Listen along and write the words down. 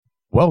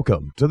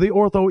Welcome to the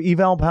Ortho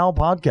Eval Pal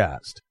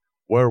podcast,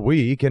 where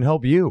we can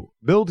help you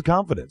build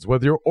confidence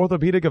with your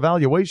orthopedic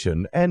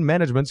evaluation and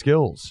management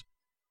skills.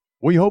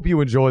 We hope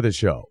you enjoy the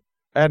show.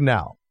 And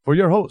now, for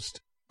your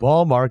host,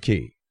 Paul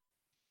Marquis.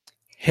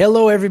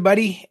 Hello,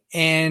 everybody,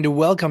 and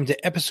welcome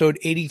to episode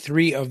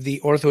 83 of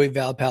the Ortho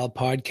Eval Pal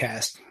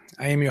podcast.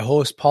 I am your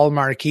host, Paul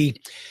Marquis.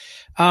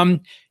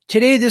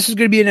 Today, this is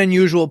going to be an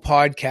unusual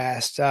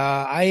podcast.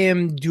 I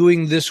am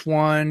doing this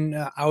one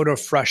out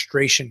of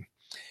frustration.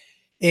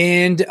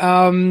 And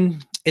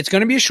it's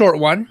going to be a short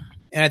one,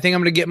 and I think I'm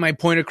going to get my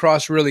point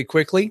across really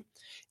quickly.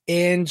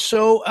 And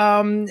so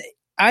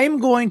I'm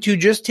going to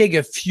just take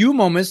a few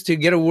moments to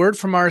get a word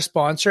from our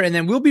sponsor, and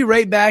then we'll be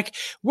right back.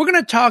 We're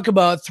going to talk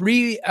about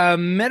three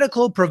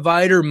medical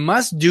provider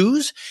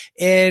must-dos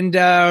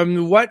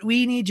and what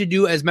we need to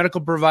do as medical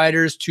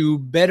providers to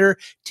better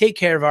take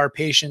care of our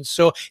patients.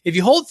 So if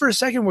you hold for a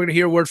second, we're going to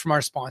hear a word from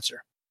our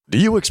sponsor. Do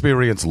you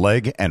experience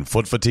leg and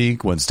foot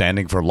fatigue when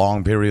standing for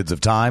long periods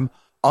of time?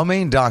 A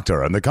Maine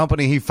doctor and the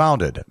company he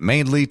founded,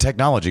 Mainly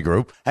Technology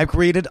Group, have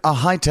created a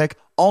high-tech,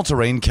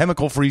 all-terrain,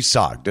 chemical-free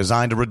sock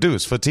designed to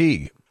reduce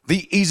fatigue.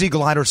 The Easy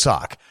Glider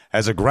sock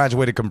has a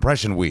graduated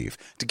compression weave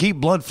to keep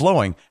blood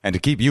flowing and to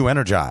keep you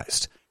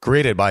energized.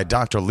 Created by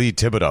Dr. Lee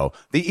Thibodeau,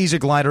 the Easy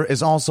Glider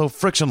is also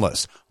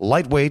frictionless,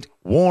 lightweight,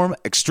 warm,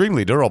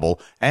 extremely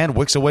durable, and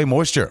wicks away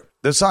moisture.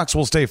 The socks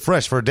will stay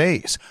fresh for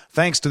days,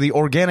 thanks to the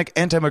organic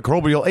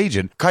antimicrobial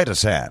agent,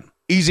 chitosan.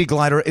 Easy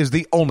Glider is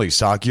the only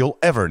sock you'll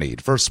ever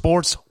need for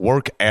sports,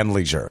 work, and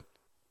leisure.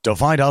 To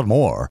find out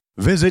more,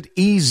 visit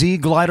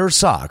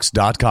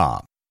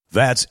EasyGliderSocks.com.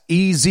 That's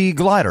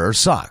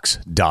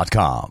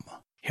EasyGliderSocks.com.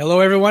 Hello,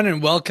 everyone,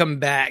 and welcome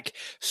back.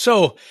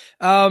 So,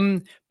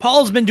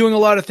 Paul's been doing a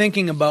lot of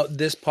thinking about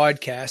this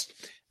podcast,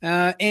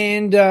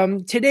 and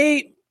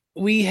today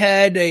we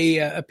had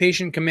a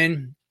patient come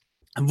in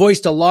and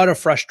voiced a lot of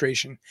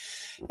frustration.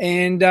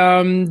 And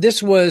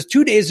this was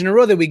 2 days in a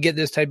row that we get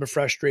this type of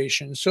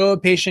frustration. So a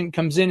patient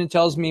comes in and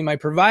tells me my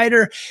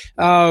provider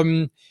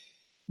didn't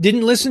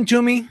listen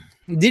to me,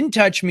 didn't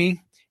touch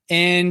me,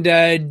 and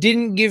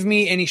didn't give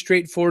me any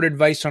straightforward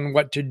advice on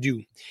what to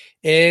do.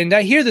 And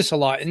I hear this a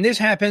lot, and this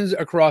happens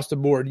across the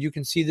board. You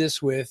can see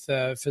this with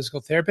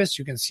physical therapists.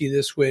 You can see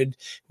this with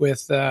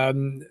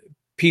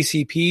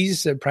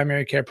PCPs,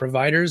 primary care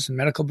providers, and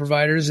medical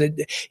providers.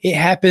 It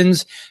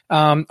happens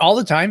all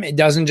the time. It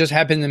doesn't just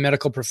happen in the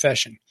medical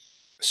profession.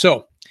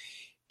 So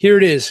here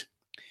it is.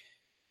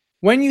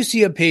 When you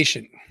see a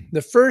patient,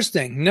 the first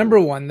thing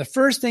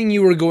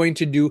you are going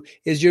to do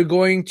is you're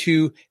going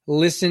to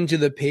listen to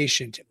the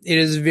patient. It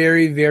is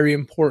very, very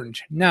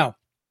important. Now,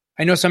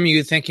 I know some of you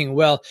are thinking,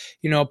 well,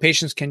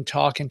 patients can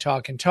talk and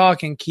talk and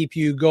talk and keep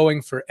you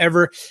going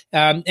forever,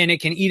 and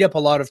it can eat up a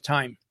lot of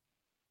time.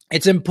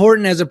 It's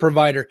important as a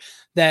provider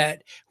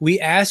that we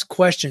ask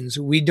questions.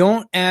 We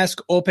don't ask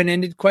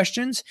open-ended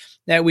questions,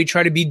 that we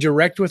try to be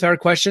direct with our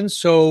questions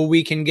so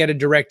we can get a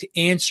direct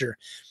answer.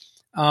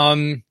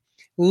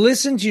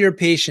 Listen to your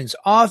patients.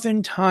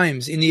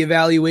 Oftentimes in the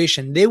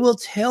evaluation, they will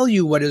tell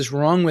you what is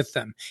wrong with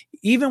them,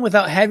 even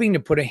without having to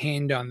put a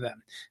hand on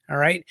them. All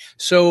right.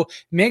 So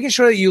making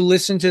sure that you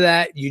listen to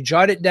that, you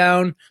jot it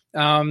down.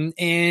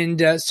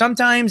 And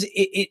sometimes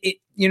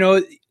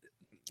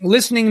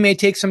listening may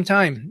take some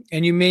time,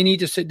 and you may need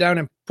to sit down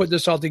and put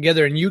this all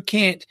together, and you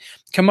can't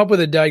come up with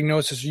a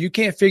diagnosis, or you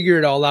can't figure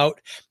it all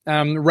out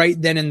right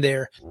then and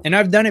there. And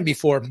I've done it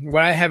before,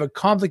 where I have a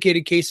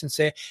complicated case and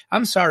say,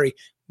 I'm sorry,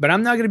 but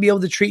I'm not going to be able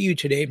to treat you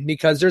today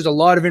because there's a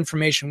lot of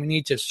information we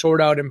need to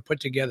sort out and put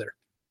together.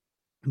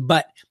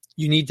 But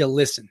you need to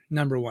listen,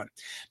 number one.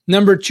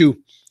 Number two,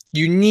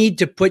 you need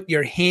to put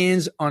your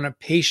hands on a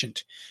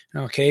patient.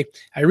 Okay.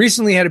 I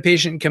recently had a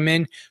patient come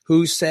in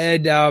who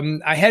said,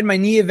 I had my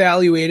knee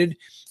evaluated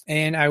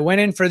and I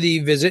went in for the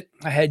visit.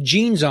 I had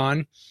jeans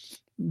on.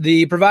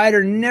 The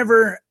provider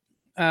never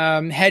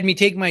had me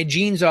take my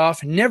jeans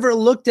off, never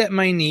looked at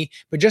my knee,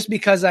 but just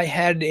because I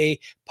had a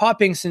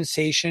popping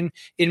sensation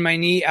in my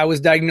knee, I was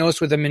diagnosed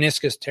with a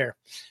meniscus tear.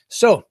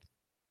 So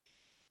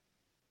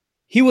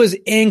he was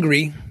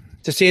angry,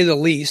 to say the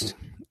least.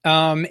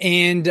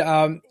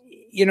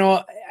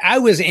 I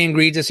was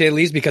angry, to say the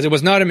least, because it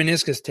was not a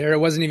meniscus tear. It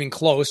wasn't even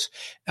close.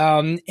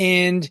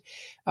 This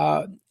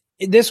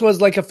was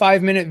like a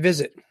 5-minute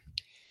visit.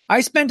 I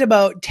spent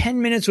about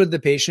 10 minutes with the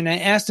patient. I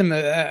asked him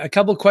a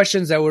couple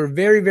questions that were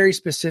very, very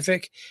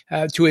specific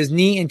to his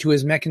knee and to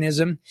his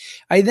mechanism.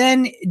 I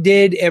then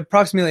did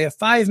approximately a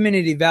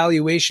 5-minute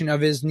evaluation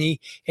of his knee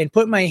and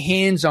put my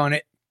hands on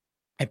it.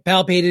 I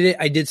palpated it.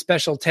 I did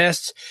special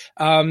tests,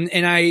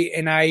 and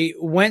I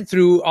went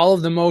through all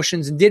of the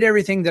motions and did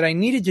everything that I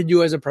needed to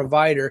do as a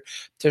provider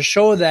to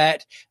show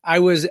that I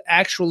was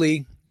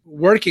actually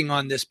working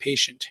on this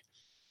patient,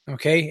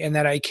 okay, and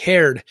that I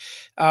cared.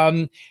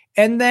 And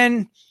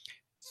then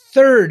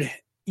third,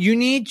 you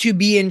need to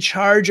be in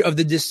charge of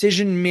the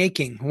decision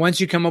making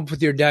once you come up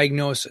with your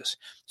diagnosis.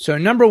 So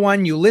number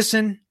one, you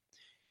listen.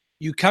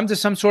 You come to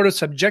some sort of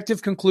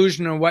subjective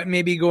conclusion on what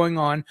may be going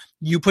on.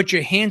 You put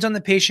your hands on the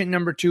patient,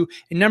 number two.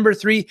 And number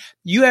three,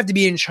 you have to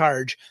be in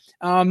charge.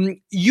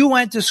 You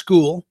went to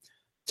school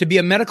to be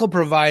a medical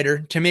provider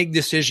to make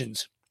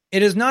decisions.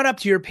 It is not up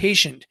to your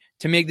patient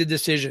to make the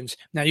decisions.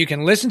 Now, you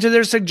can listen to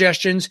their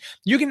suggestions.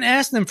 You can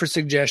ask them for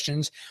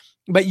suggestions,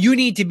 but you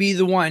need to be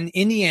the one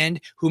in the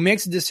end who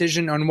makes a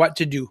decision on what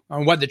to do,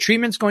 on what the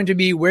treatment's going to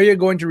be, where you're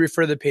going to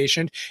refer the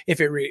patient, if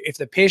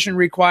the patient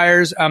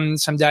requires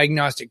some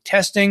diagnostic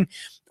testing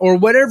or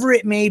whatever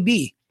it may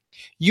be.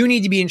 You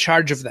need to be in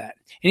charge of that.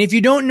 And if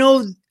you don't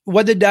know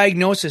what the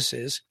diagnosis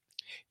is,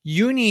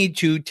 you need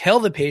to tell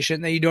the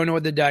patient that you don't know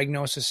what the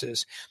diagnosis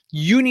is.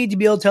 You need to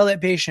be able to tell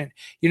that patient,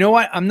 you know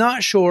what, I'm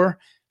not sure,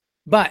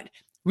 but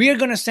we are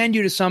going to send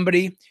you to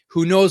somebody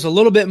who knows a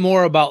little bit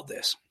more about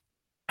this.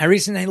 I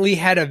recently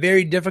had a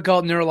very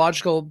difficult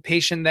neurological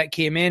patient that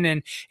came in,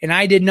 and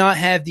I did not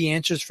have the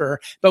answers for her,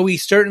 but we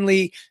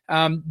certainly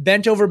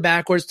bent over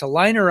backwards to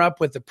line her up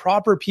with the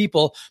proper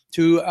people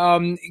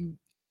to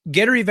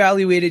get her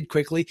evaluated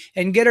quickly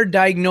and get her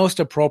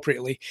diagnosed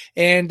appropriately.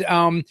 And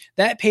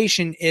that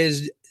patient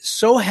is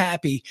so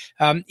happy,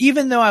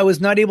 even though I was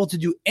not able to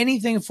do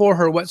anything for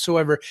her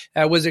whatsoever.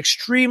 I was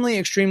extremely,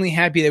 extremely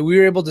happy that we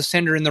were able to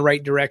send her in the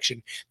right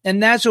direction.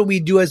 And that's what we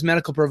do as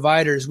medical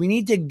providers. We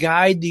need to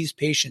guide these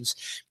patients.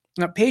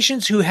 Now,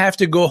 patients who have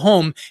to go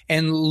home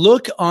and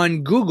look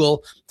on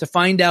Google to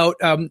find out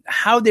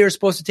how they're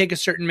supposed to take a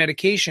certain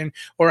medication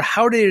or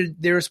how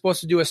they're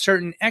supposed to do a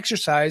certain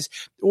exercise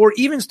or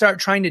even start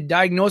trying to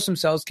diagnose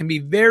themselves can be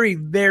very,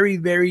 very,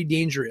 very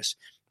dangerous.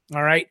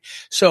 All right.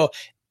 So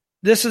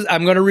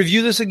I'm going to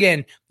review this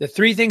again. The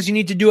 3 things you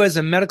need to do as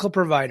a medical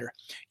provider.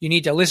 You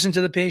need to listen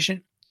to the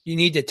patient. You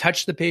need to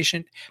touch the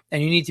patient,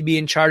 and you need to be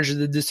in charge of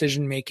the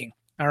decision making.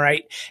 All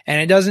right. And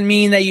it doesn't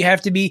mean that you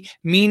have to be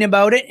mean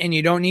about it and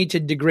you don't need to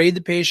degrade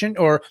the patient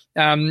or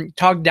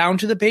talk down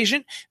to the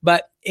patient,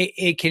 but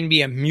it can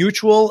be a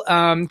mutual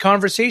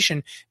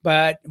conversation.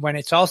 But when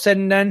it's all said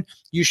and done,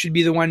 you should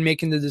be the one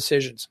making the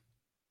decisions.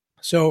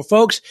 So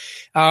folks,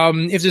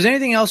 if there's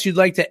anything else you'd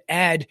like to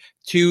add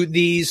to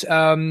these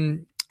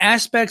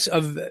aspects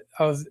of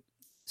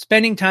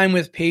spending time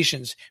with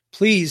patients,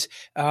 please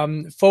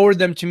forward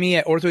them to me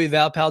at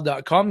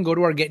orthoevalpal.com. Go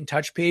to our Get in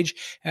Touch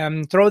page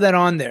and throw that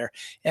on there.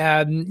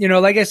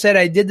 Like I said,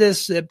 I did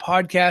this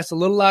podcast a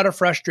little out of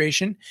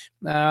frustration.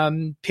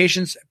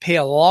 Patients pay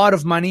a lot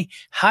of money,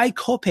 high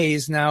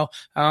copays now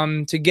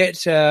to get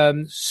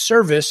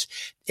service.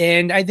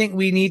 And I think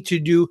we need to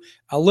do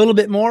a little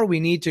bit more. We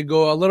need to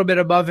go a little bit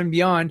above and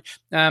beyond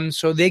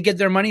so they get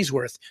their money's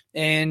worth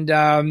and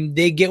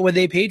they get what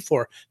they paid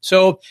for.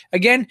 So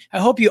again, I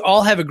hope you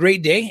all have a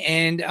great day.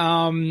 And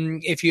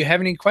if you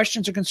have any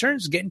questions or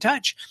concerns, get in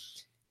touch.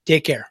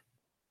 Take care.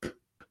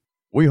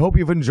 We hope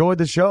you've enjoyed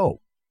the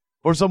show.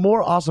 For some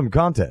more awesome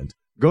content,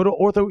 go to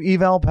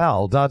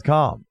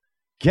orthoevalpal.com.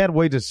 Can't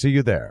wait to see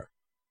you there.